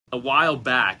A while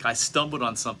back, I stumbled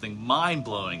on something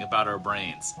mind-blowing about our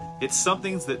brains. It's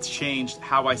something that's changed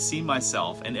how I see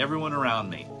myself and everyone around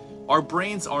me. Our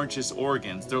brains aren't just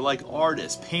organs, they're like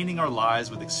artists painting our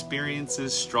lives with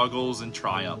experiences, struggles, and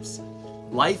triumphs.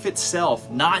 Life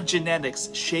itself, not genetics,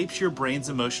 shapes your brain's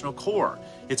emotional core.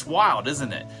 It's wild,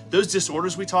 isn't it? Those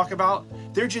disorders we talk about,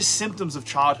 they're just symptoms of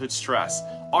childhood stress.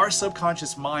 Our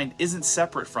subconscious mind isn't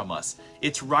separate from us.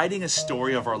 It's writing a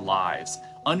story of our lives.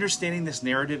 Understanding this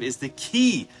narrative is the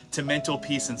key to mental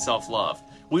peace and self-love.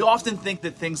 We often think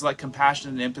that things like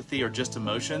compassion and empathy are just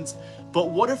emotions,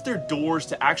 but what if they're doors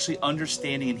to actually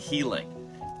understanding and healing?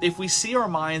 If we see our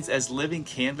minds as living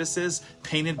canvases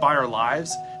painted by our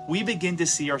lives, we begin to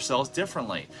see ourselves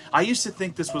differently. I used to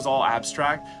think this was all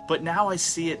abstract, but now I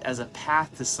see it as a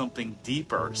path to something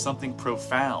deeper, something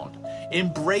profound.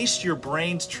 Embrace your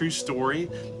brain's true story,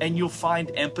 and you'll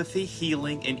find empathy,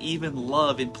 healing, and even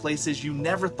love in places you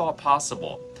never thought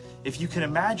possible. If you can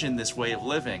imagine this way of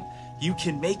living, you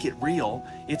can make it real.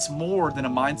 It's more than a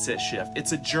mindset shift.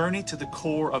 It's a journey to the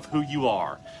core of who you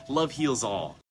are. Love heals all.